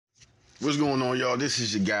What's going on, y'all? This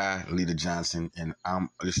is your guy, Leader Johnson, and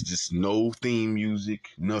this is just no theme music,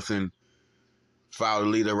 nothing. File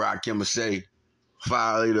Leader Rakim say.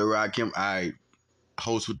 File Leader Rakim. I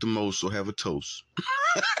host with the most, so have a toast.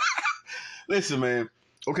 Listen, man.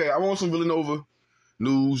 Okay, I want some Villanova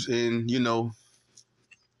news, and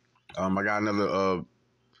I got another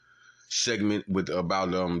segment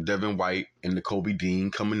about Devin White and the Kobe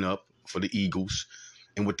Dean coming up for the Eagles.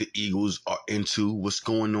 And what the Eagles are into, what's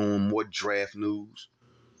going on, more draft news.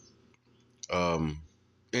 And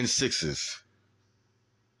Sixers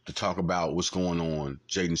to talk about what's going on,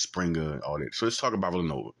 Jaden Springer and all that. So let's talk about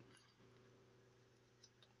Villanova.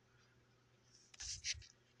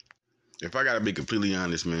 If I gotta be completely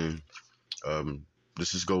honest, man,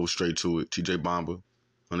 let's just go straight to it. TJ Bomber,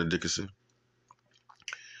 Hunter Dickinson.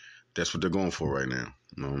 That's what they're going for right now.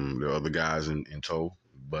 There are other guys in tow,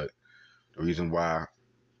 but the reason why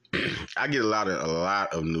I get a lot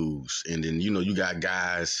of news, and then you got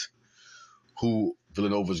guys who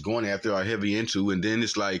Villanova's going after are heavy into, and then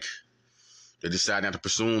it's like they decide not to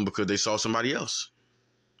pursue them because they saw somebody else.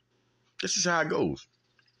 This is how it goes.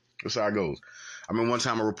 That's how it goes. I mean, one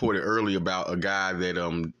time I reported early about a guy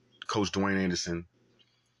that Coach Dwayne Anderson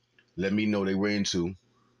let me know they were into.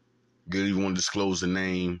 Didn't even want to disclose the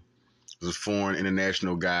name. It was a foreign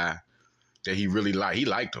international guy that he really liked. He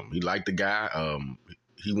liked him. He liked the guy.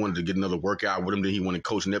 He wanted to get another workout with him. Then he wanted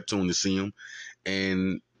Coach Neptune to see him.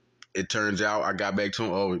 And it turns out I got back to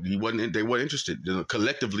him. They weren't interested.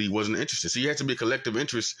 Collectively, he wasn't interested. So you had to be a collective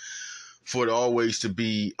interest for it always to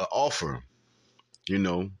be an offer.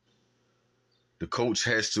 The coach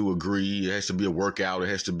has to agree. It has to be a workout. It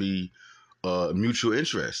has to be a mutual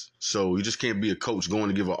interest. So you just can't be a coach going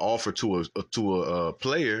to give an offer to a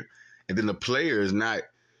player, and then the player is not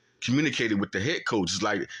communicated with the head coach. It's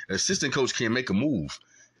like an assistant coach can't make a move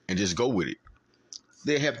and just go with it.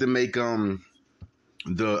 They have to make the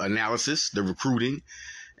analysis, the recruiting,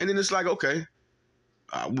 and then it's like, okay,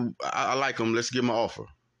 I like him. Let's give him an offer.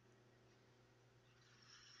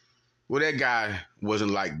 Well, that guy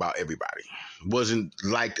wasn't liked by everybody. Wasn't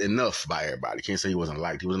liked enough by everybody. Can't say he wasn't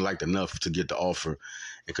liked. He wasn't liked enough to get the offer,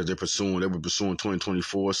 because they were pursuing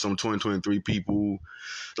 2024, some 2023 people,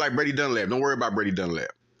 like Brady Dunlap. Don't worry about Brady Dunlap.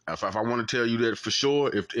 If I want to tell you that for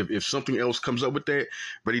sure, if something else comes up with that,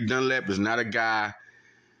 Brady Dunlap is not a guy,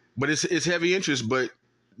 but it's heavy interest, but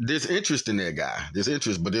there's interest in that guy. There's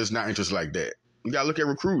interest, but there's not interest like that. You got to look at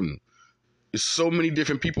recruiting. There's so many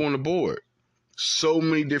different people on the board. So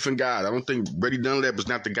many different guys. I don't think Brady Dunlap is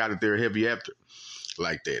not the guy that they're heavy after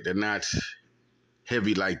like that. They're not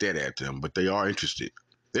heavy like that after him, but they are interested.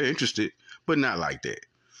 They're interested, but not like that.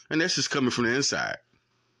 And that's just coming from the inside.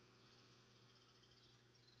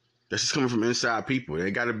 That's just coming from inside people.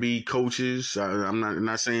 They got to be coaches. I'm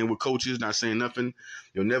not saying with coaches, not saying nothing.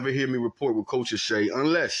 You'll never hear me report what coaches say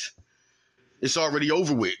unless it's already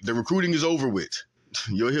over with. The recruiting is over with.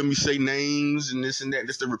 You'll hear me say names and this and that.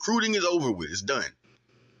 The recruiting is over with. It's done.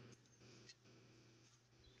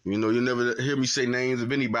 You'll never hear me say names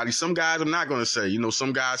of anybody. Some guys I'm not going to say.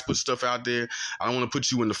 Some guys put stuff out there. I don't want to put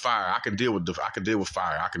you in the fire. I can deal with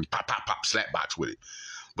fire. I can pop, slap box with it.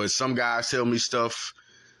 But some guys tell me stuff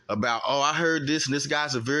about, I heard this, and this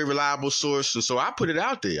guy's a very reliable source, and so I put it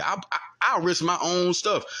out there. I'll risk my own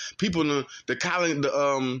stuff. People in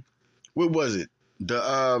what was it?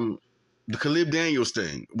 The Khalib Daniels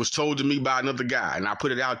thing was told to me by another guy, and I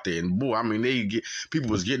put it out there. And boy, I mean, people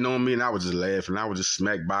was getting on me, and I was just laughing. I was just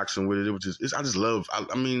smack boxing with it. It was just, I just love.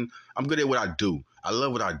 I'm good at what I do. I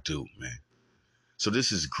love what I do, man. So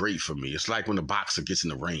this is great for me. It's like when the boxer gets in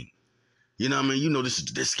the ring. You know what I mean?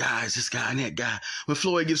 This guy and that guy. When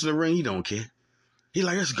Floyd gets in the ring, he don't care. He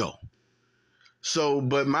like, let's go. So,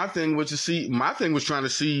 but my thing was trying to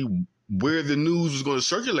see where the news was going to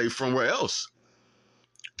circulate from, where else.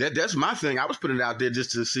 That's my thing. I was putting it out there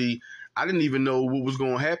just to see. I didn't even know what was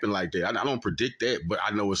going to happen like that. I don't predict that, but I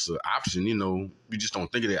know it's an option. You just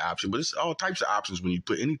don't think of that option. But it's all types of options when you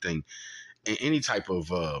put anything in any type of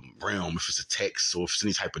realm, if it's a text or if it's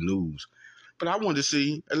any type of news. But I wanted to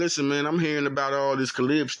see, hey, listen, man, I'm hearing about all this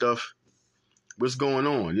Khalib stuff. What's going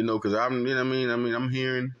on? Because I'm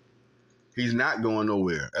hearing he's not going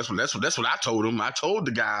nowhere. That's what I told him. I told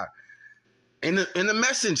the guy in the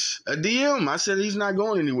message, a DM. I said he's not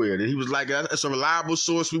going anywhere. And he was like, "That's a reliable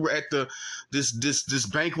source." We were at this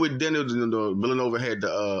banquet dinner. Villanova had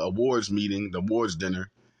the awards meeting, the awards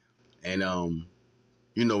dinner, and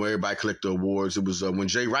everybody collected the awards. It was when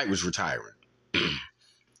Jay Wright was retiring.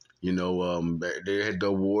 They had the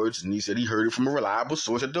awards, and he said he heard it from a reliable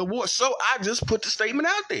source at the awards. So I just put the statement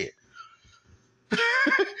out there.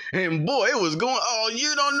 And boy, it was going,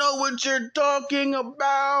 you don't know what you're talking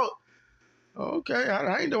about. Okay,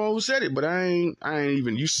 I ain't the one who said it, but I ain't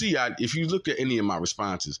even. You see, if you looked at any of my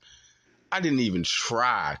responses, I didn't even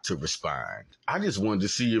try to respond. I just wanted to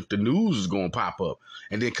see if the news was gonna pop up.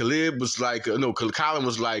 And then Khalid was like, no, Colin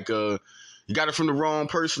was like, you got it from the wrong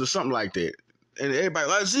person or something like that. And everybody,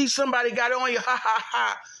 like, see, somebody got it on you, ha ha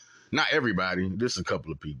ha. Not everybody. There's a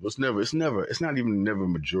couple of people. It's not even never a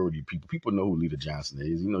majority of people. People know who Lita Johnson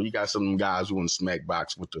is. You know, you got some of them guys who want to smack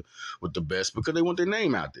box with the best because they want their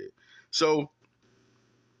name out there. So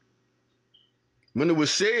when it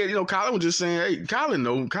was said, you know, Colin was just saying, hey, Colin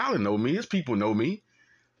know me. His people know me.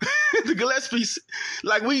 The Gillespie,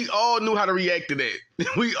 like, we all knew how to react to that.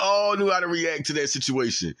 We all knew how to react to that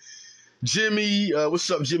situation. Jimmy, what's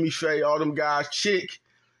up, Jimmy Faye, all them guys, Chick,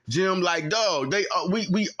 Jim, like, dog, they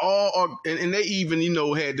we all are, and they even, you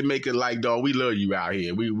know, had to make it like, dog, we love you out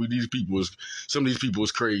here. We some of these people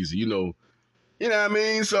was crazy, you know what I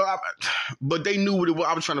mean? So, but they knew what it was.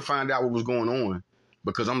 I was trying to find out what was going on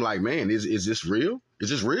because I'm like, man, is this real? Is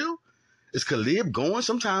this real? Is Khalid going?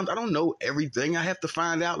 Sometimes I don't know everything. I have to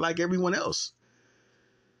find out like everyone else.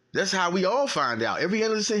 That's how we all find out. Every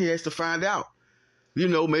analyst in here has to find out. You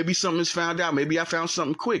know, maybe something is found out. Maybe I found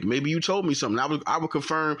something quick. Maybe you told me something. I would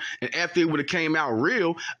confirm. And after it would have came out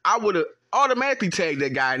real, I would have automatically tagged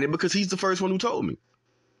that guy in it because he's the first one who told me.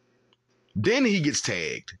 Then he gets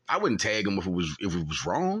tagged. I wouldn't tag him if it was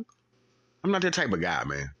wrong. I'm not that type of guy,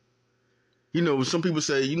 man. You know, some people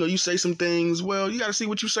say, you know, you say some things. Well, you got to see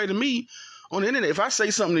what you say to me on the internet. If I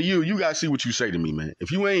say something to you, you got to see what you say to me, man.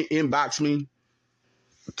 If you ain't inbox me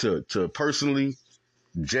to personally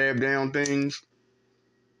jab down things,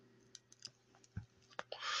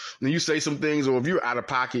 then you say some things, or if you're out of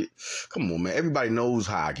pocket, come on, man. Everybody knows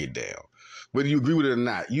how I get down. Whether you agree with it or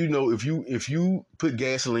not, you know, if you put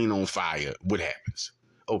gasoline on fire, what happens?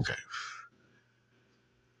 Okay.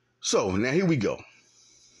 So now here we go.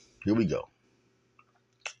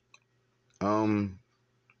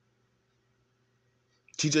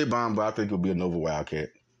 TJ Bomba, I think will be a Nova Wildcat.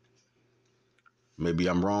 Maybe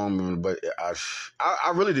I'm wrong, but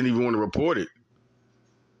I really didn't even want to report it.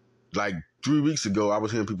 Like 3 weeks ago, I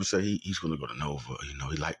was hearing people say he's going to go to Nova. You know,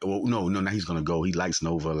 now he's going to go. He likes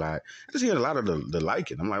Nova a lot. I just heard a lot of the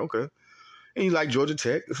liking. I'm like, okay. And he liked Georgia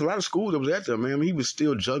Tech. There's a lot of schools that was at there, man. I mean, he was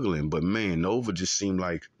still juggling, but man, Nova just seemed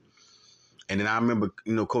like. And then I remember,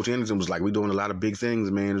 you know, Coach Anderson was like, we're doing a lot of big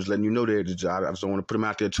things, man. Just letting you know that I just don't want to put him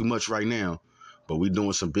out there too much right now. But we're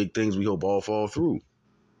doing some big things we hope all fall through.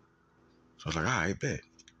 So I was like, all right, bet.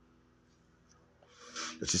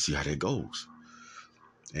 Let's just see how that goes.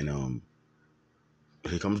 And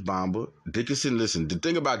here comes Bomba. Dickinson, listen, the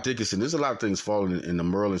thing about Dickinson, there's a lot of things falling in the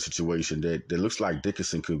Merlin situation that looks like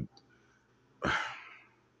Dickinson could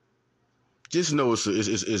just know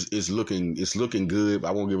it's looking good.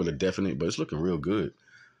 I won't give it a definite, but it's looking real good.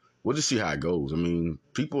 We'll just see how it goes. I mean,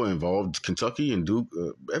 people are involved. Kentucky and Duke,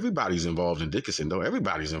 everybody's involved in Dickinson, though.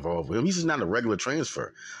 Everybody's involved with him. He's just not a regular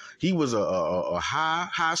transfer. He was a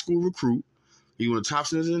high school recruit. He was the top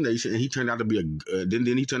center in the nation, and he turned out to be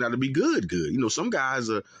then he turned out to be good. You know, some guys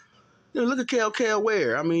are. You know, look at Cal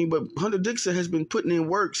Ware. I mean, but Hunter Dixon has been putting in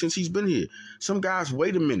work since he's been here. Some guys,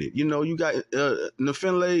 wait a minute. You know, you got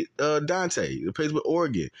Nafinle Dante, who plays with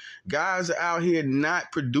Oregon. Guys are out here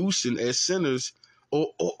not producing as centers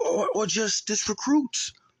or just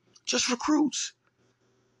recruits. Just recruits.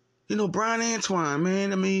 You know, Brian Antoine,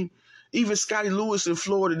 man. I mean, even Scotty Lewis in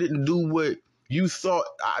Florida didn't do what you thought.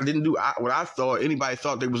 What I thought anybody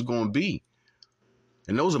thought they was going to be.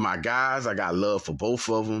 And those are my guys. I got love for both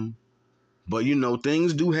of them. But, you know,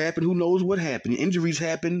 things do happen. Who knows what happened? Injuries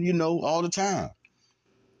happen, you know, all the time.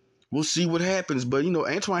 We'll see what happens. But, you know,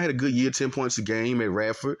 Antoine had a good year, 10 points a game at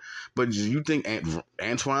Radford. But you think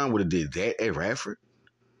Antoine would have did that at Radford?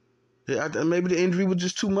 Yeah, maybe the injury was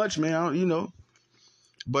just too much, man. You know.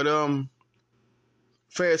 But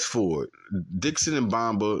fast forward. Dixon and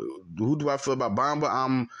Bomba. Who do I feel about Bomba?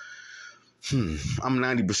 I'm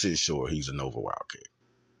 90% sure he's a Nova Wildcat.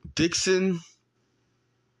 Dixon...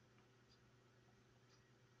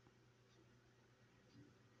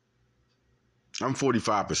 I'm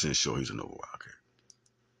 45% sure he's a Nova Wildcat.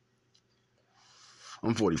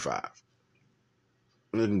 I'm 45.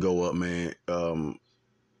 It can go up, man.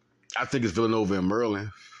 I think it's Villanova and Merlin.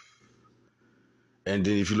 And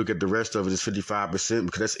then if you look at the rest of it, it's 55%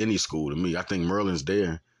 because that's any school to me. I think Merlin's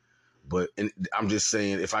there. But I'm just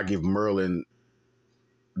saying, if I give Merlin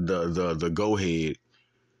the go-ahead,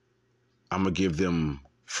 I'm going to give them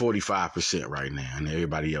 45% right now, and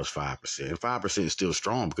everybody else 5%. And 5% is still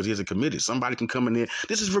strong because he hasn't committed. Somebody can come in there.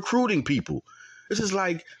 This is recruiting people. This is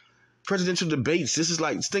like presidential debates. This is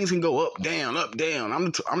like things can go up, down, up, down.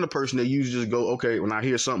 I'm the person that usually just go, okay, when I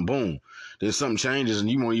hear something, boom, then something changes, and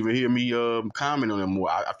you won't even hear me comment on them more.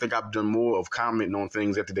 I think I've done more of commenting on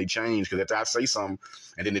things after they change, because after I say something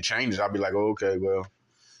and then it changes, I'll be like, oh, okay, well.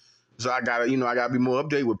 So I gotta be more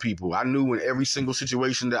updated with people. I knew in every single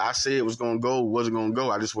situation that I said was gonna go, wasn't gonna go.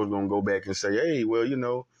 I just was gonna go back and say, hey,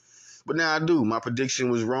 well, but now I do. My prediction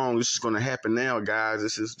was wrong. This is gonna happen now, guys.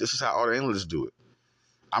 This is how all the analysts do it.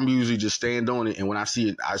 I'm usually just stand on it, and when I see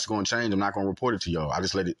it, it's going to change. I'm not going to report it to y'all. I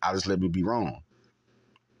just let it be wrong.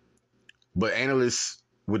 But analysts,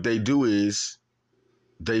 what they do is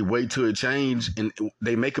they wait till it change, and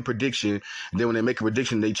they make a prediction. And then when they make a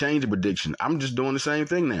prediction, they change the prediction. I'm just doing the same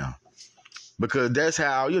thing now, because that's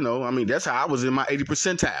how that's how I was in my 80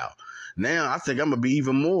 percentile. Now I think I'm gonna be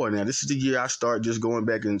even more. Now this is the year I start just going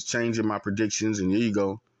back and changing my predictions, and there you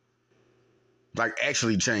go, like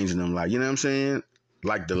actually changing them. Like, you know what I'm saying?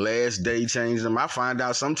 Like the last day changing them. I find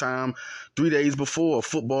out sometime 3 days before a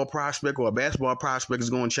football prospect or a basketball prospect is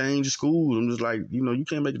going to change schools. I'm just like, you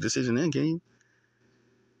can't make a decision then, can you?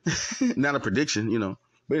 Not a prediction,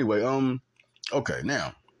 But anyway, okay.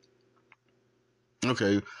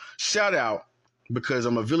 Shout out, because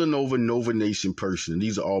I'm a Villanova Nova Nation person.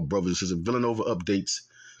 These are all brothers and sisters. Villanova updates.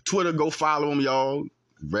 Twitter, go follow them, y'all.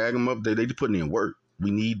 Rag them up. They putting in work. We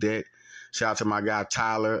need that. Shout out to my guy,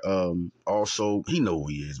 Tyler. Also, he know who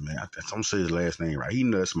he is, man. I'm going to say his last name right. He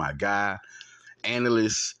knows my guy,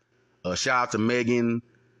 analyst. Shout out to Megan.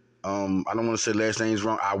 I don't want to say last names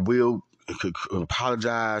wrong. I will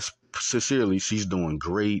apologize sincerely. She's doing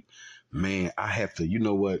great. Man, I have to, you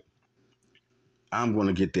know what? I'm going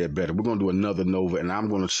to get that better. We're going to do another Nova, and I'm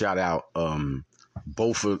going to shout out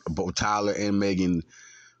both Tyler and Megan.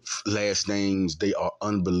 Last names, they are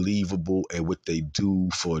unbelievable at what they do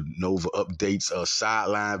for Nova updates.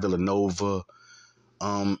 Sideline Villanova.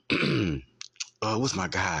 What's my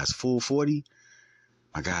guys? Full 40?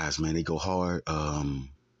 My guys, man, they go hard.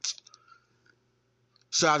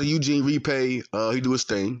 Shout out to Eugene Repay. He do his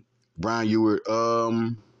thing. Brian Ewart.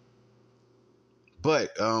 But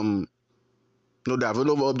no doubt,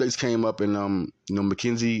 Villanova updates came up, and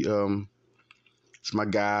MacKenzie, it's my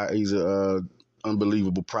guy. He's a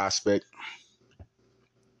unbelievable prospect.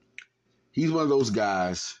 He's one of those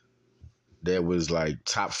guys that was like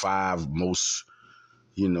top 5 most,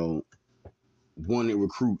 wanted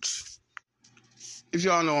recruits. If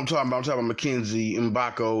y'all know what I'm talking about MacKenzie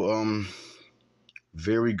Mgbako.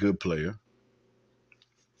 Very good player.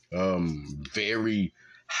 Very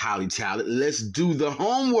highly talented. Let's do the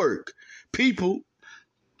homework, people.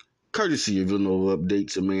 Courtesy of Villanova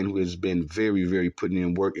Updates, a man who has been very, very putting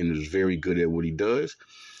in work and is very good at what he does.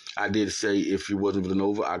 I did say if he wasn't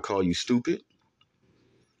Villanova, I'd call you stupid.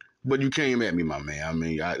 But you came at me, my man. I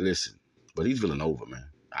mean, listen. But he's Villanova, man.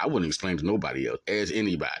 I wouldn't explain to nobody else, as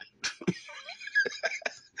anybody.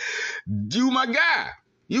 You, my guy.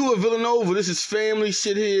 You are Villanova. This is family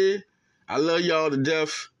shit here. I love y'all to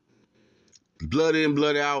death. Blood in,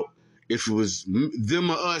 blood out. If it was them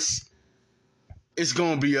or us, it's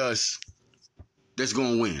going to be us that's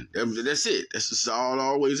going to win. That's it. That's just all it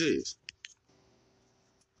always is.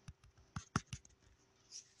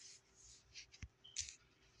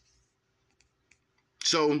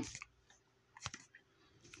 So,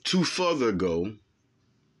 to further go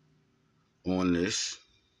on this,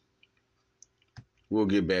 we'll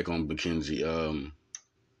get back on MacKenzie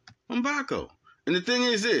Mgbako. And the thing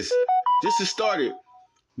is this, just to start it,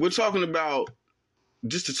 we're talking about,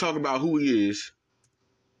 just to talk about who he is,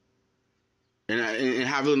 and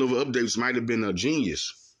how Villanova Updates might have been a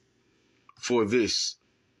genius for this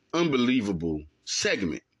unbelievable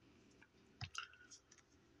segment.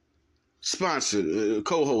 Sponsored,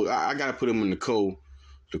 co-host. I gotta put him in the go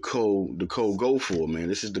for, man.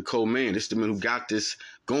 This is the man. This is the man who got this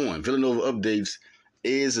going. Villanova Updates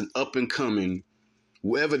is an up and coming,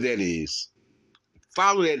 whoever that is.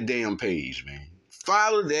 Follow that damn page, man.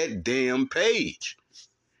 Follow that damn page.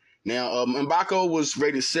 Now, Mgbako was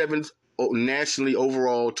rated 7th nationally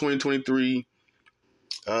overall, 2023.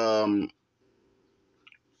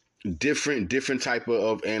 Different type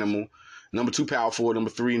of animal. Number 2 power forward,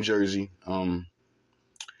 number 3 in Jersey.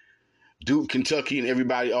 Duke, Kentucky, and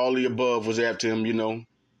everybody, all the above was after him,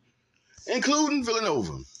 including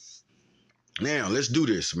Villanova. Now, let's do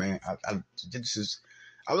this, man.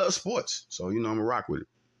 I love sports, so, I'm going to rock with it.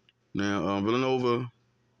 Now, Villanova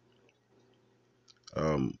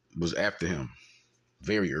was after him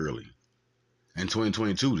very early. In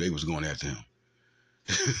 2022, they was going after him.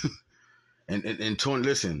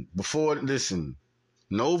 Listen,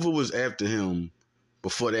 Nova was after him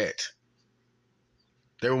before that.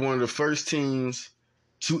 They were one of the first teams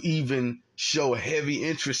to even show heavy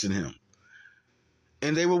interest in him.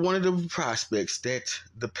 And they were one of the prospects that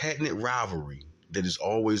the patented rivalry that is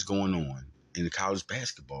always going on in college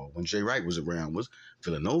basketball when Jay Wright was around was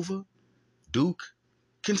Villanova, Duke,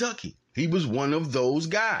 Kentucky. He was one of those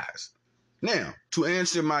guys. Now, to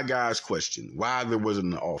answer my guy's question, why there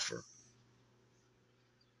wasn't an offer.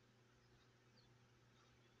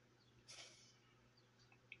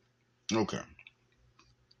 Okay.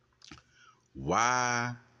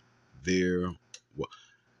 Why there?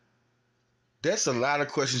 That's a lot of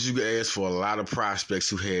questions you could ask for a lot of prospects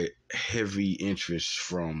who had heavy interest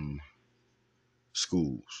from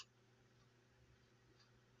schools.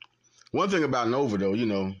 One thing about Nova, though,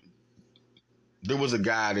 there was a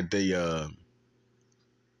guy that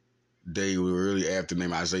they were really after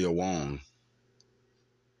named Isaiah Wong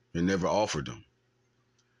and never offered him.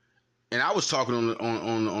 And I was talking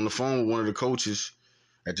on the phone with one of the coaches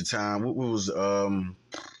at the time. What was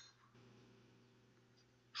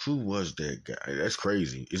who was that guy? That's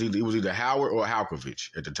crazy. It was either Howard or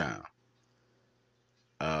Halkovich at the time.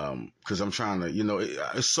 Because I'm trying to,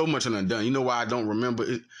 it's so much undone. You know why I don't remember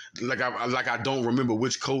it? Like I don't remember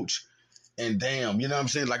which coach. And damn, you know what I'm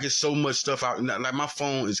saying? Like it's so much stuff out. Like my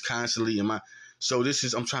phone is constantly in my. So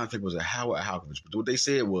I'm trying to think, was it Howard or Halkovich? But what they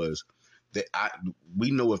said was that we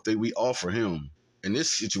know if we offer him in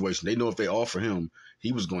this situation, they know if they offer him,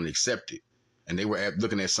 he was going to accept it. And they were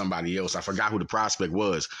looking at somebody else. I forgot who the prospect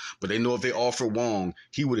was, but they know if they offer Wong,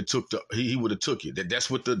 he would have took it. That's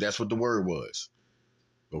what the word was.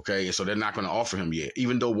 Okay, and so they're not going to offer him yet,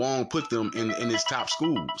 even though Wong put them in his top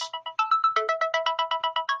schools.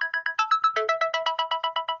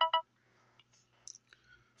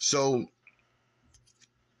 So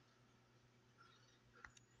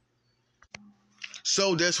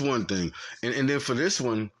that's one thing. And then for this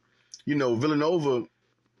one, Villanova,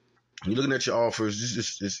 you're looking at your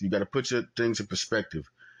offers, you got to put your things in perspective.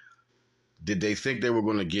 Did they think they were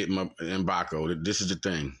going to get Mgbako? This is the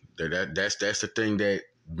thing. That's the thing that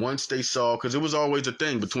once they saw, because it was always a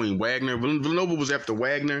thing between Wagner. Villanova was after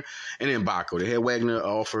Wagner and Mgbako. They had Wagner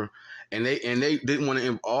offer, and they didn't want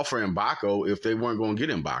to offer Mgbako if they weren't going to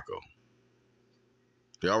get Mgbako.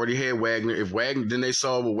 They already had Wagner. Then they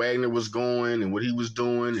saw where Wagner was going and what he was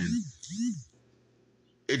doing, and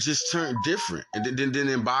it just turned different. And then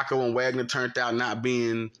Mgbako and Wagner turned out not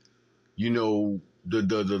being,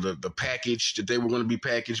 the package that they were going to be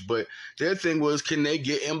packaged. But their thing was, can they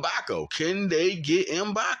get Mgbako? Can they get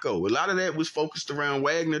Mgbako? A lot of that was focused around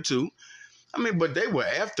Wagner too. I mean, but they were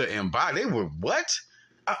after Mgbako. They were what?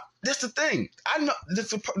 That's the thing. I know.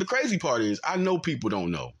 The crazy part is, I know people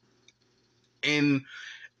don't know, and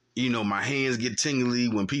my hands get tingly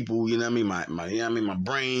when people, my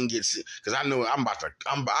brain gets, because I know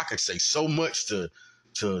I could say so much to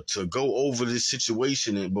go over this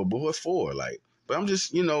situation, but what for? But I'm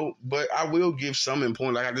just, but I will give some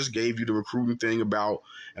important, like I just gave you the recruiting thing about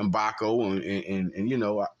Mgbako,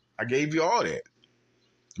 and I gave you all that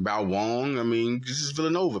about Wong. I mean, this is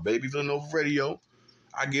Villanova, baby, Villanova radio.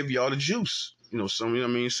 I give you all the juice. Some of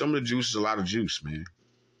the juice is a lot of juice, man.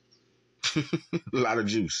 A lot of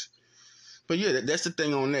juice. But yeah, that's the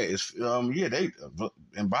thing on that. Is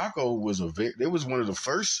Mgbako was one of the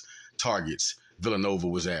first targets Villanova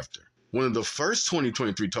was after. One of the first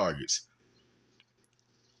 2023 targets.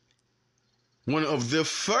 One of the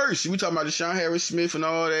first. We talking about Deshaun Harris Smith and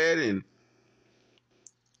all that,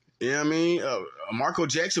 and Marco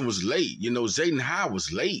Jackson was late. Zayden High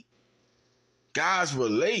was late. Guys were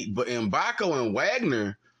late, but Mgbako and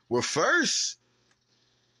Wagner were first.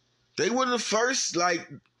 They were the first,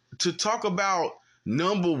 to talk about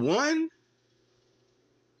number one.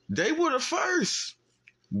 They were the first.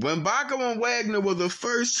 Mgbako and Wagner were the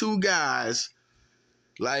first two guys.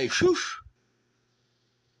 Whew.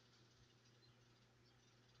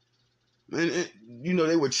 And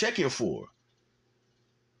they were checking for.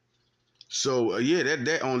 So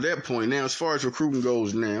that on that point. Now, as far as recruiting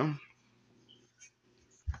goes, now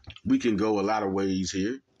we can go a lot of ways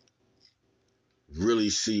here. Really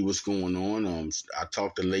see what's going on. I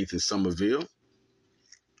talked to Lath in Somerville.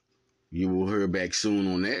 You will hear back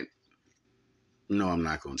soon on that. No, I'm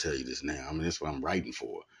not going to tell you this now. I mean, that's what I'm writing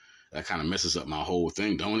for. That kind of messes up my whole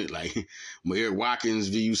thing, don't it? Eric Watkins,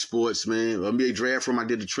 VU Sports, man. NBA draft room, I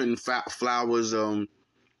did the Trenton Flowers.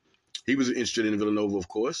 He was interested in Villanova, of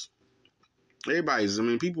course.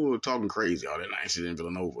 People were talking crazy. Oh, they're not interested in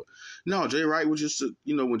Villanova. No, Jay Wright was just,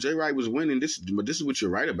 when Jay Wright was winning, this is what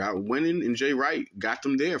you're right about. Winning and Jay Wright got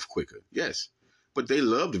them there quicker. Yes. But they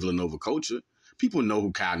love the Villanova culture. People know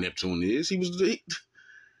who Kyle Neptune is.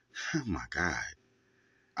 Oh, my God.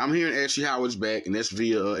 I'm hearing Ashley Howard's back, and that's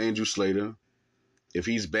via Andrew Slater. If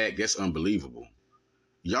he's back, that's unbelievable.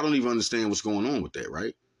 Y'all don't even understand what's going on with that,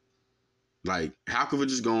 right? Like Halkovich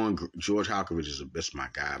is going. George Halkovich that's my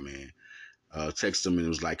guy, man. Text him and it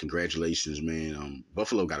was like, congratulations, man.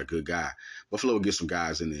 Buffalo got a good guy. Buffalo will get some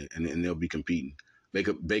guys in there and they'll be competing.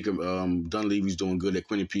 Baker Dunleavy's doing good at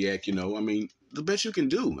Quinnipiac, you know. I mean, the best you can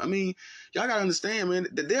do. I mean, y'all gotta understand, man,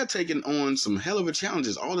 that they're taking on some hell of a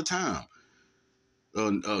challenges all the time.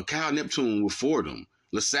 Kyle Neptune with Fordham.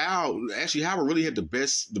 LaSalle, actually Howard really had the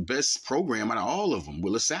best program out of all of them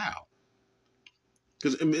with LaSalle.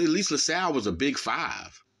 Because at least LaSalle was a big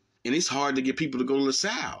five. And it's hard to get people to go to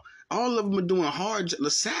LaSalle. All of them are doing hard.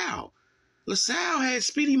 LaSalle had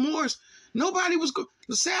Speedy Morris. Nobody was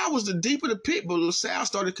LaSalle was the deep of the pit, but LaSalle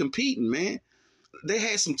started competing, man. They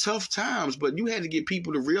had some tough times, but you had to get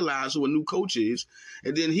people to realize who a new coach is.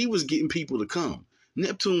 And then he was getting people to come.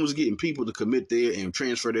 Neptune was getting people to commit there and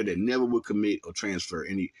transfer there that never would commit or transfer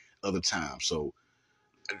any other time. So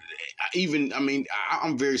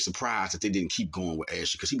I'm very surprised that they didn't keep going with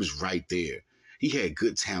Ashley because he was right there. He had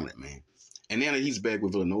good talent, man. And now that he's back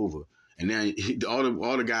with Villanova, and now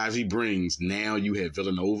all the guys he brings, now you have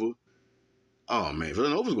Villanova. Oh, man,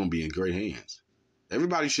 Villanova's going to be in great hands.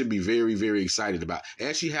 Everybody should be very, very excited about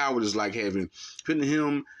Ashley Howard is like putting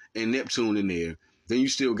him and Neptune in there. Then you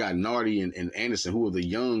still got Nardi and Anderson, who are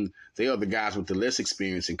they are the guys with the less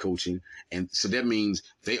experience in coaching. And so that means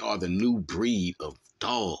they are the new breed of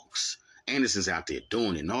dogs. Anderson's out there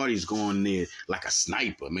doing it. Nardi's going there like a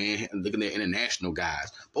sniper, man. Looking at international guys.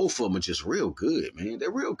 Both of them are just real good, man.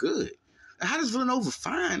 They're real good. How does Villanova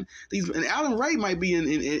find these? And Alan Ray might be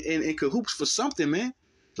in cahoots for something, man.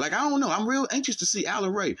 Like, I don't know. I'm real anxious to see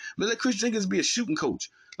Alan Ray. But let Chris Jenkins be a shooting coach.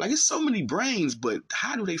 Like, it's so many brains, but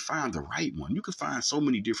how do they find the right one? You can find so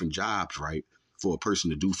many different jobs, right, for a person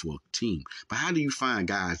to do for a team. But how do you find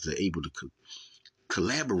guys that are able to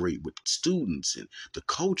collaborate with students and the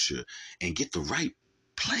culture and get the right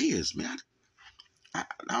players, man? I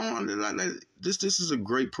don't like this is a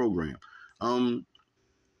great program.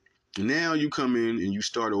 Now you come in and you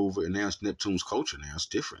start over, and now it's Neptune's culture. Now it's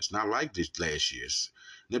different. It's not like this last year's.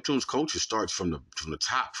 Neptune's culture starts from the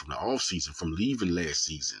top, from the off season, from leaving last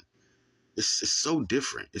season. It's so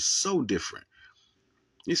different. It's so different.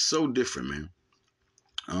 It's so different, man.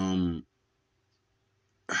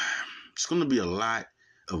 It's going to be a lot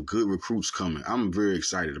of good recruits coming. I'm very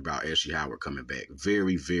excited about Ashley Howard coming back.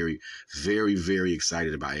 Very, very, very, very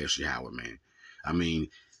excited about Ashley Howard, man. I mean,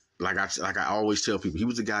 like I always tell people, he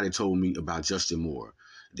was the guy that told me about Justin Moore,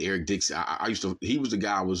 Eric Dixon. He was the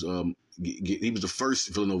guy he was the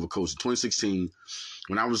first Villanova coach in 2016.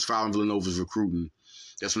 When I was following Villanova's recruiting,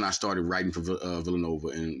 that's when I started writing for Villanova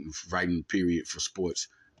and writing period for sports.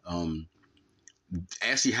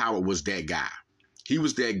 Ashley Howard was that guy. He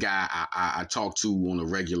was that guy I talked to on a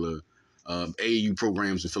regular AAU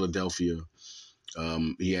programs in Philadelphia.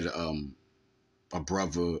 He had a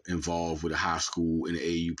brother involved with a high school in the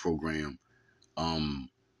AAU program.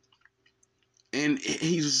 And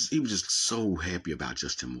he was just so happy about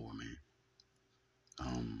Justin Moore, man.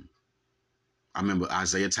 I remember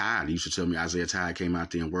Isaiah Tide. He used to tell me Isaiah Tide came out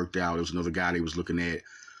there and worked out. There was another guy they was looking at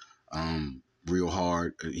real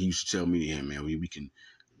hard. He used to tell me, yeah, man,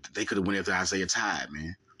 they could have went after Isaiah Tide,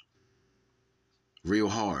 man. Real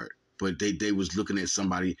hard. But they was looking at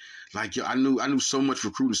somebody like, yo, I knew so much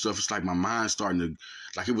recruiting stuff. It's like my mind starting to,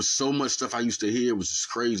 like, it was so much stuff I used to hear. It was just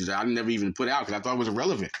crazy that I never even put out because I thought it was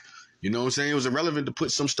irrelevant. You know what I'm saying? It was irrelevant to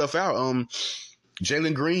put some stuff out.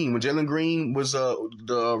 Jalen Green, when Jalen Green was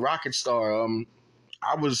the Rocket star,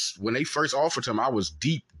 when they first offered him, I was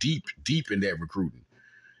deep in that recruiting.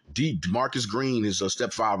 Deep. Marcus Green, his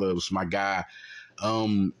stepfather, was my guy.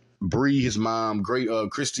 Bree, his mom, great.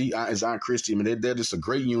 Christy, his aunt Christy. I mean, they're just a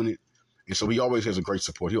great unit, and so he always has a great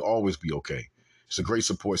support. He'll always be okay. It's a great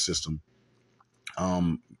support system.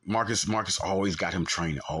 Marcus always got him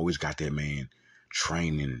training. Always got that man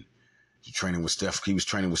training. Training with Steph. He was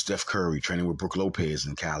training with Steph Curry, training with Brooke Lopez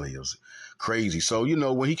in Cali. It was crazy. So,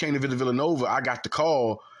 when he came to visit Villanova, I got the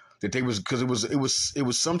call that they was, because it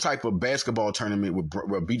was some type of basketball tournament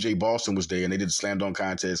where BJ Boston was there and they did the slam dunk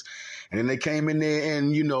contest. And then they came in there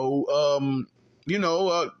and, they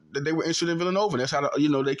were interested in Villanova. That's how,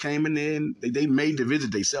 they came in there and they made the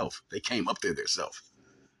visit themselves. They came up there themselves.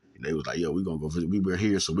 They was like, yo, we're going to go visit. We were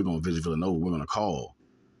here, so we're going to visit Villanova. We're going to call,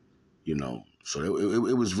 So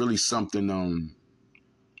it was really something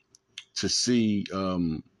to see.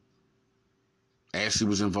 Ashley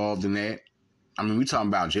was involved in that. I mean, we're talking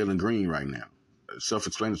about Jalen Green right now.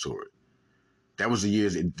 Self-explanatory. That was the year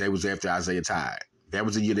they was after Isaiah Tide. That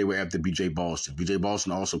was the year they were after B.J. Boston. B.J.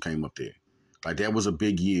 Boston also came up there. Like, that was a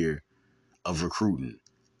big year of recruiting.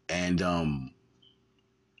 And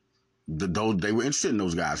they were interested in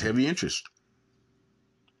those guys, heavy interest.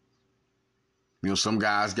 You know, some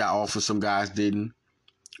guys got offers, some guys didn't.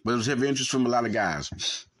 But it was heavy interest from a lot of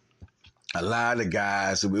guys. A lot of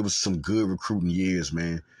guys. It was some good recruiting years,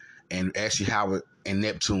 man. And Ashley Howard and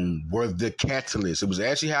Neptune were the catalyst. It was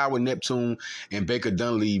Ashley Howard, Neptune, and Baker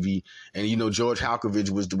Dunleavy, and you know George Halkovich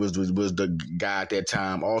was the guy at that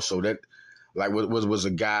time. Also, that like was a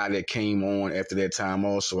guy that came on after that time.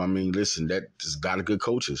 Also, I mean, listen, there's a lot of good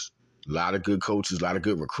coaches, a lot of good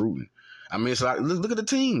recruiting. I mean, it's a lot. Look at the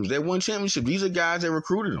teams that won championship. These are guys that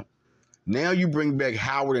recruited them. Now you bring back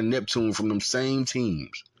Howard and Neptune from them same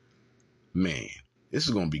teams. Man, this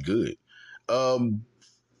is gonna be good.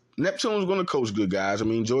 Neptune's going to coach good guys. I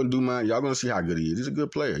mean, Jordan Dumont, y'all going to see how good he is. He's a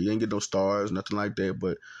good player. He ain't get no stars, nothing like that.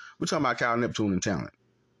 But we're talking about Kyle Neptune and talent.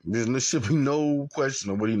 There should be no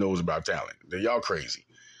question of what he knows about talent. Y'all crazy.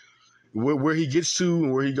 Where he gets to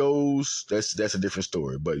and where he goes, that's a different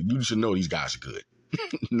story. But you should know these guys are good.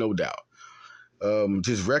 No doubt.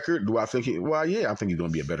 His record, do I think I think he's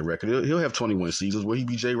going to be a better record. He'll have 21 seasons. Will he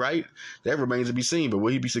be Jay Wright? That remains to be seen. But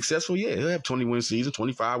will he be successful? Yeah, he'll have 21 seasons,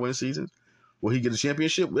 25 win seasons. Will he get a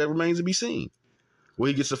championship? That remains to be seen. Will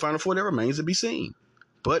he get to the Final Four? That remains to be seen.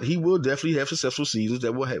 But he will definitely have successful seasons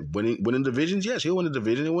that will have winning divisions. Yes, he'll win a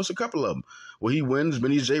division. He'll win a couple of them. Will he win as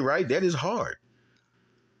many as Jay Wright? That is hard.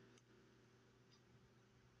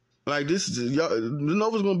 Like this,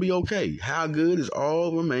 Villanova's going to be okay. How good is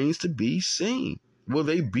all remains to be seen. Will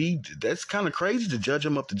they be? That's kind of crazy to judge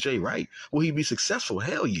him up to Jay Wright. Will he be successful?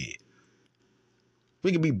 Hell yeah.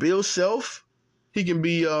 He can be Bill Self. He can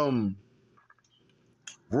be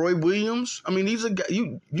Roy Williams. I mean, these are guys,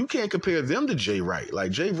 you can't compare them to Jay Wright.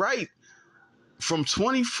 Like Jay Wright from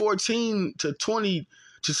 2014 to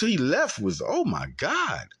he left was, oh my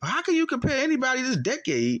God. How can you compare anybody this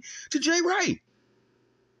decade to Jay Wright?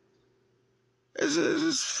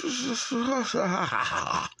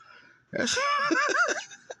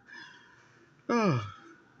 Oh,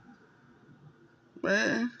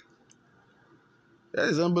 man. That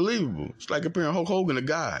is unbelievable. It's like comparing Hulk Hogan to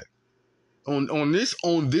God. On this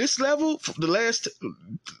level, for the last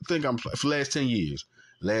 10 years.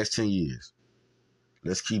 Last 10 years.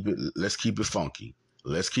 Let's keep it funky.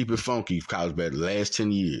 Let's keep it funky, college basketball. Last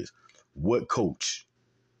 10 years. What coach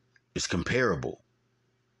is comparable?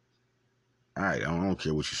 All right, I don't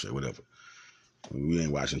care what you say, whatever. We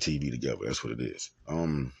ain't watching TV together. That's what it is.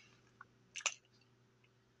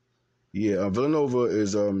 Villanova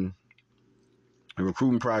is the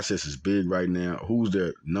recruiting process is big right now. Who's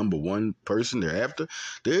their number one person they're after?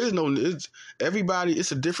 There is no. Everybody.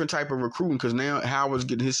 It's a different type of recruiting because now Howard's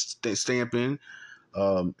getting his stamp in.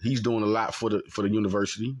 He's doing a lot for the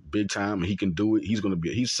university, big time, and he can do it.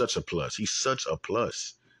 He's such a plus. He's such a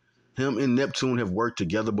plus. Him and Neptune have worked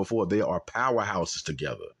together before. They are powerhouses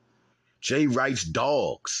together. Jay Wright's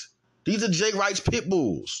dogs. These are Jay Wright's pit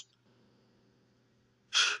bulls.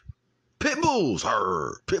 Pit bulls.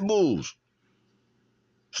 Pit bulls.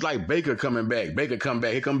 It's like Baker coming back. Baker come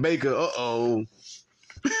back. Here come Baker. Uh-oh.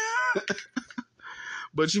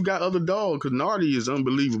 But you got other dogs because Nardi is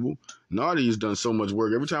unbelievable. Nardi has done so much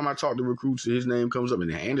work. Every time I talk to recruits, his name comes up.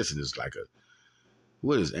 And Anderson is like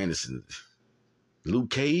what is Anderson?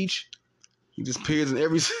 Luke Cage? He just appears in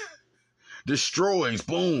every... destroys.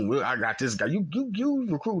 Boom. I got this guy. You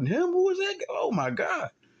recruiting him? Who is that guy? Oh, my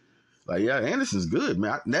God. Like, yeah, Anderson's good,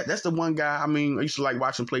 man. That's the one guy, I mean, I used to like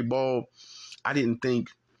watching play ball. I didn't think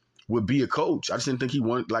would be a coach. I just didn't think he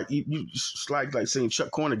wanted, like, it's like saying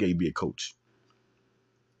Chuck Cornegay be a coach.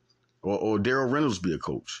 Or Daryl Reynolds be a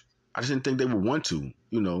coach. I just didn't think they would want to,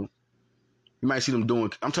 you know. You might see them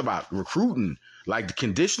doing, I'm talking about recruiting, like the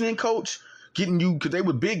conditioning coach, getting you, because they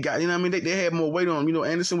were big guys, you know what I mean? They had more weight on them. You know,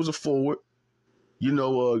 Anderson was a forward. You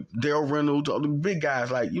know, Daryl Reynolds, all the big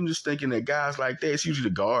guys, like, you're just thinking that guys like that, it's usually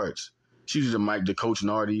the guards. It's usually the Coach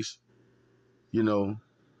Nardis, you know,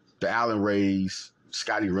 the Allen Rays,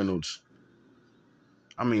 Scotty Reynolds.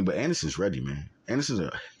 I mean, but Anderson's ready, man. Anderson's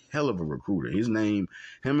a hell of a recruiter. His name,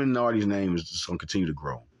 him and Nardi's name is just going to continue to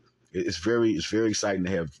grow. It's very exciting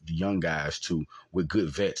to have the young guys, too, with good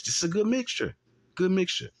vets. Just a good mixture. Good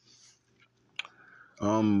mixture.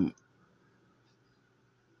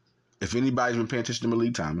 If anybody's been paying attention to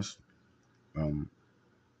Malik Thomas,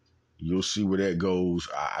 you'll see where that goes.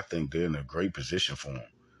 I think they're in a great position for him.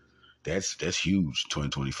 That's huge,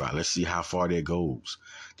 2025. Let's see how far that goes.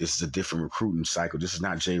 This is a different recruiting cycle. This is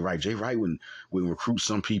not Jay Wright. Jay Wright would recruit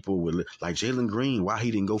some people like Jalen Green. Why he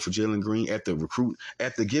didn't go for Jalen Green after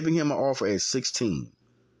giving him an offer at 16.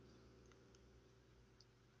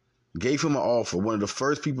 Gave him an offer, one of the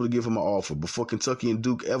first people to give him an offer before Kentucky and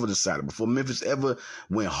Duke ever decided, before Memphis ever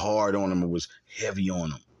went hard on him and was heavy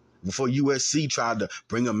on him. Before USC tried to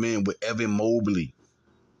bring him in with Evan Mobley.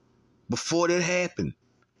 Before that happened,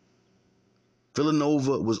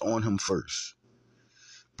 Villanova was on him first.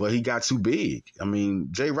 But he got too big. I mean,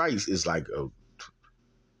 Jay Wright is like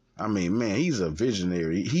man, he's a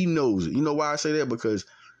visionary. He knows it. You know why I say that? Because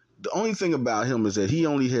the only thing about him is that he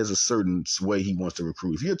only has a certain way he wants to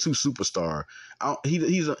recruit. If you're a two superstar,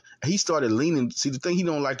 he started leaning. See, the thing, he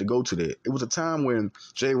don't like to go to that. It was a time when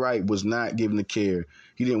Jay Wright was not given the care.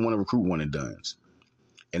 He didn't want to recruit one and dones.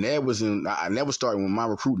 And that was I never started with my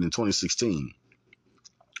recruiting in 2016.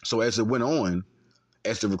 So as it went on,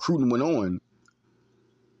 as the recruiting went on,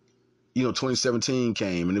 2017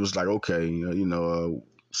 came and it was like, okay,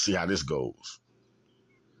 see how this goes.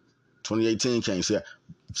 2018 came.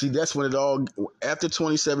 See, that's when it all, after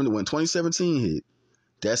 2017, when 2017 hit,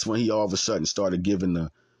 that's when he all of a sudden started giving the,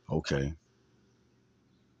 okay,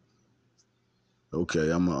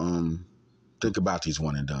 I'm going to think about these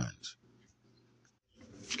one and dones.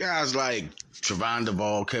 Guys like Trevon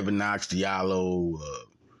Duvall, Kevin Knox, Diallo,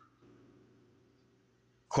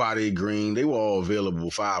 Quade Green, they were all available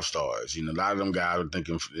 5 stars. A lot of them guys were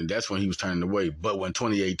thinking, and that's when he was turning away. But when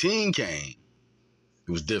 2018 came,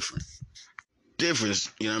 it was different. Difference,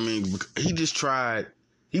 he just tried.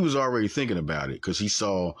 He was already thinking about it because he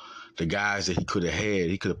saw the guys that he could have had.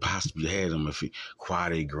 He could have possibly had them if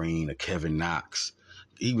Quade Green or Kevin Knox.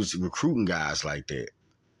 He was recruiting guys like that.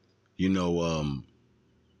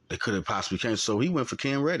 They could have possibly came. So he went for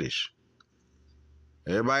Cam Reddish.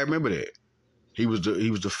 Everybody remember that. He was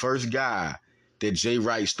the first guy that Jay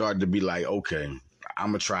Wright started to be like, okay, I'm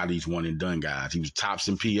gonna try these one and done guys. He was tops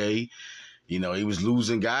in PA. He was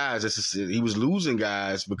losing guys. He was losing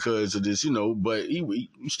guys because of this, but he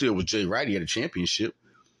still was Jay Wright. He had a championship.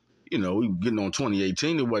 He was getting on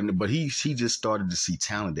 2018. It wasn't, but he just started to see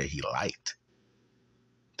talent that he liked.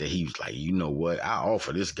 That he was like, you know what? I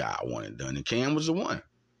offer this guy one and done. And Cam was the one.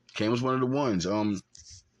 Cam was one of the ones.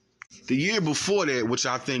 The year before that, which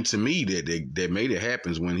I think to me that made it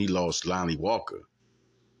happen, is when he lost Lonnie Walker.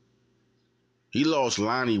 He lost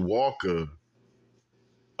Lonnie Walker.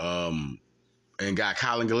 And got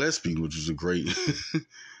Colin Gillespie, which was a great,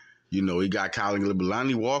 he got Colin Gillespie. But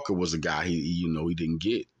Lonnie Walker was a guy he didn't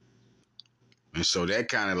get. And so that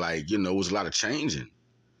kind of like, was a lot of changing,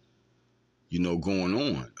 going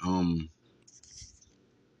on.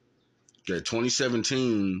 Yeah,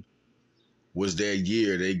 2017 was their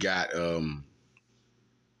year. They got,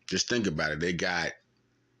 just think about it. They got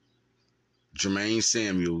Jermaine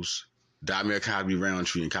Samuels, Damier Cosby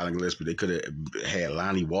Roundtree, and Colin Gillespie. They could have had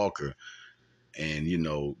Lonnie Walker. And,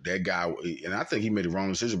 that guy, and I think he made the wrong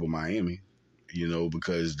decision with Miami,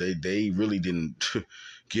 because they really didn't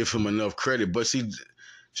give him enough credit. But see,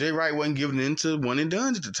 Jay Wright wasn't giving in to one and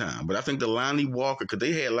dones at the time. But I think the Lonnie Walker, because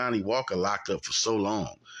they had Lonnie Walker locked up for so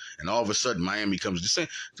long. And all of a sudden, Miami comes to say,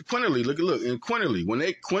 Quinterly, look. And Quinterly, when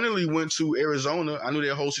Quinterly went to Arizona, I knew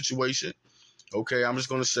their whole situation. Okay, I'm just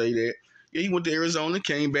going to say that. Yeah, he went to Arizona,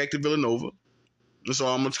 came back to Villanova. So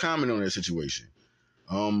I'm going to comment on that situation.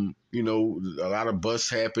 A lot of busts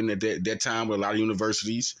happened at that time with a lot of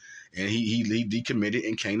universities, and he decommitted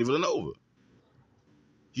and came to Villanova.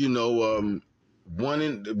 There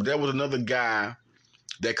was another guy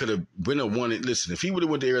that could have been a one. Listen, if he would have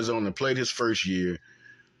went to Arizona and played his first year,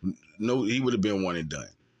 no, he would have been one and done.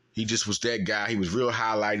 He just was that guy. He was real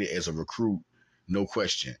highlighted as a recruit, no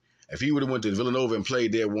question. If he would have went to Villanova and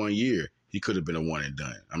played there 1 year, he could have been a one and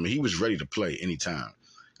done. I mean, he was ready to play anytime.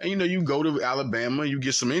 And, you go to Alabama, you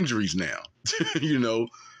get some injuries now,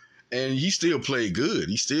 and he still played good.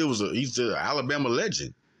 He's the Alabama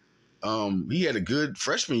legend. He had a good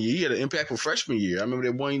freshman year. He had an impactful freshman year. I remember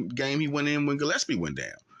that one game he went in when Gillespie went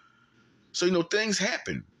down. So, things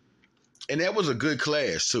happen. And that was a good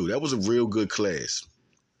class, too. That was a real good class.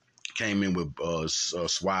 Came in with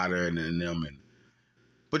Swider and them.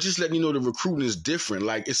 But just letting you know, the recruiting is different.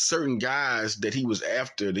 Like, it's certain guys that he was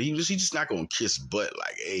after that he's just not going to kiss butt.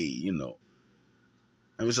 Like, hey, I mean,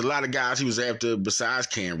 there's a lot of guys he was after besides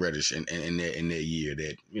Cam Reddish in that year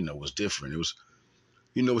that, was different. It was,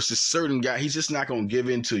 it's just certain guy. He's just not going to give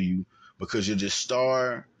in to you because you're just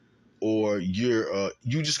star or you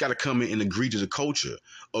just got to come in and agree to the culture.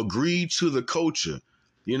 Agree to the culture.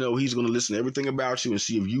 He's going to listen to everything about you and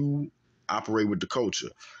see if you operate with the culture.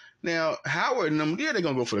 Now, Howard and them, they're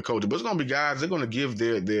going to go for the culture, but it's going to be guys they're going to give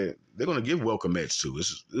they're going to give welcome mats to. It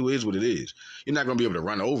is what it is. You're not going to be able to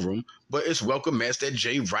run over them, but it's welcome mats that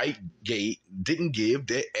Jay Wright didn't give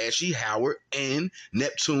that Ashley Howard and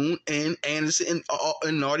Neptune and Anderson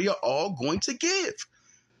and Nardi are all going to give.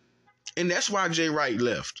 And that's why Jay Wright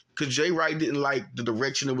left. Because Jay Wright didn't like the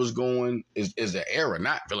direction it was going is the era,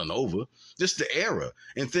 not Villanova. Just the era.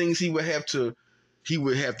 And things he would have to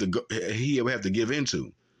give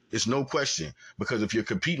into. It's no question. Because if you're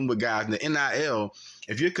competing with guys in the NIL,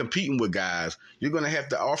 if you're competing with guys, you're gonna have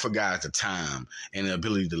to offer guys the time and the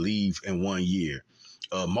ability to leave in 1 year.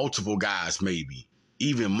 Multiple guys, maybe.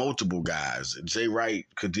 Even multiple guys. Jay Wright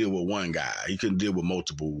could deal with one guy. He couldn't deal with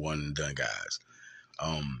multiple one and done guys.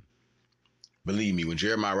 Believe me, when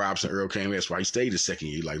Jeremiah Robinson Earl came, that's why he stayed the second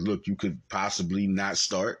year. Like, look, you could possibly not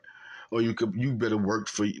start, or you better work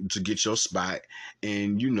to get your spot,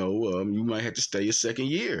 and you might have to stay a second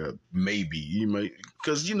year. Maybe you might,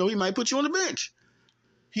 because he might put you on the bench.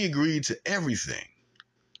 He agreed to everything,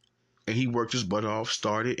 and he worked his butt off,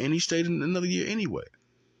 started, and he stayed in another year anyway.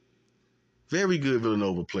 Very good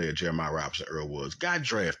Villanova player, Jeremiah Robinson Earl was. Got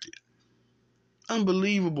drafted.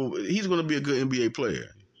 Unbelievable. He's going to be a good NBA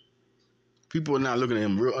player. People are not looking at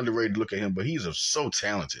him, real underrated look at him, but he's so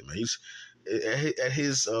talented, man. He's at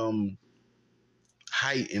his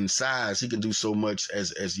height and size, he can do so much as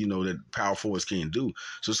that power forwards can do.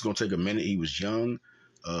 So it's going to take a minute. He was young.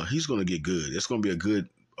 He's going to get good. It's going to be a good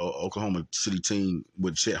Oklahoma City team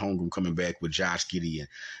with Chet Holmgren coming back, with Josh Giddey and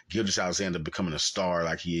Gilgeous-Alexander becoming a star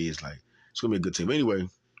like he is. Like, it's going to be a good team. But anyway,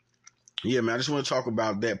 yeah, man, I just want to talk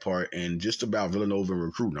about that part and just about Villanova and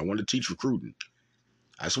recruiting. I want to teach recruiting.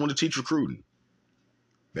 I just want to teach recruiting.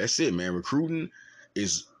 That's it, man. Recruiting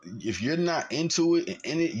is, if you're not into it and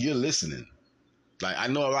in it, you're listening. Like, I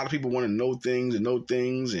know a lot of people want to know things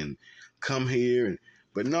and come here,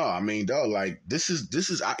 but no, I mean, dog, like, this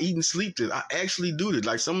is I eat and sleep this. I actually do this.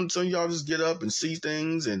 Like, some of y'all just get up and see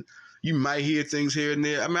things, and you might hear things here and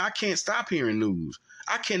there. I mean, I can't stop hearing news.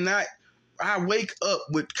 I wake up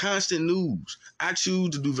with constant news. I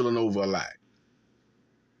choose to do Villanova a lot.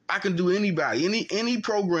 I can do anybody, any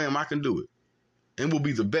program, I can do it, and will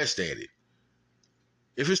be the best at it.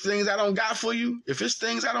 If it's things I don't got for you, it's just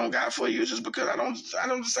because I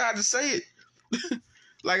don't decide to say it.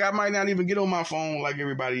 Like, I might not even get on my phone like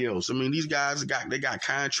everybody else. I mean, these guys got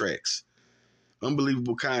contracts,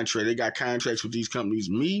 unbelievable contract. They got contracts with these companies.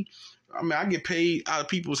 Me, I mean, I get paid out of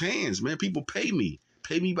people's hands, man. People pay me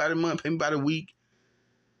by the month, pay me by the week,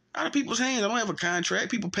 out of people's hands. I don't have a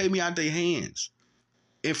contract. People pay me out their hands.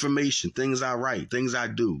 Information, things I write, things I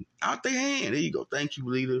do, out their hand. There you go. Thank you,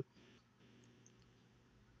 leader.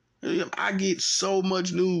 I get so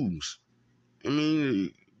much news. I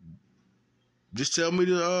mean, just tell me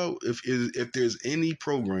if there's any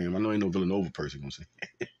program. I know ain't no Villanova person gonna say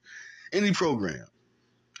any program.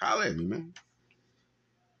 Holla at me, man.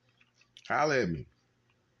 Holla at me.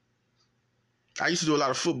 I used to do a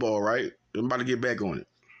lot of football, right? I'm about to get back on it.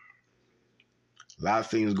 A lot of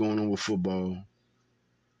things going on with football.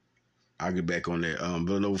 I'll get back on that.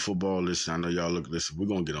 Villanova football, listen, I know y'all listen, we're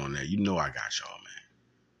going to get on that. You know I got y'all, man.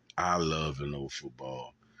 I love Villanova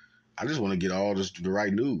football. I just want to get all the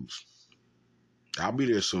right news. I'll be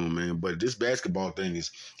there soon, man. But this basketball thing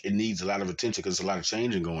it needs a lot of attention because there's a lot of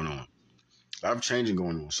changing going on.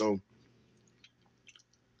 So,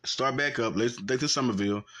 start back up. Lathan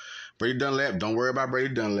Somerville. Brady Dunlap, don't worry about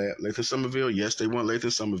Brady Dunlap. Lathan Somerville, yes, they want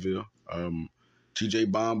Lathan Somerville. T.J.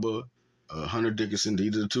 Bamba. Hunter Dickinson,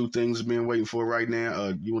 these are the two things being waiting for right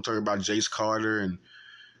now. You want to talk about Jace Carter and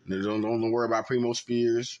don't worry about Primo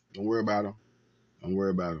Spears. Don't worry about him.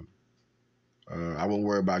 I won't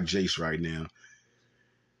worry about Jace right now.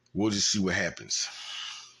 We'll just see what happens.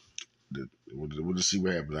 We'll just see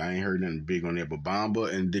what happens. I ain't heard nothing big on that, but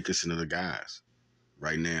Bamba and Dickinson are the guys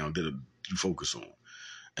right now that you focus on,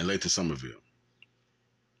 and Lathan Somerville.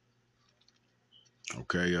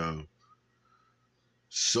 Okay,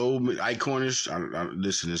 so Ike Cornish,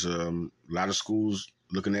 listen, there's a lot of schools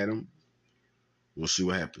looking at him. We'll see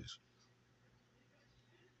what happens.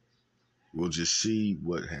 We'll just see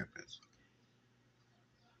what happens.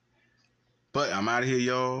 But I'm out of here,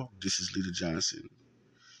 y'all. This is Leader Johnson.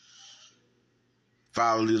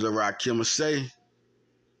 Follow Leader Rakim say.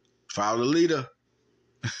 Follow the leader.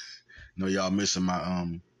 No, y'all missing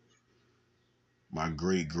my my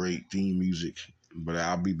great theme music. But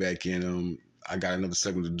I'll be back in I got another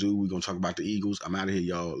segment to do. We're gonna talk about the Eagles. I'm out of here,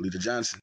 y'all. Leader Johnson.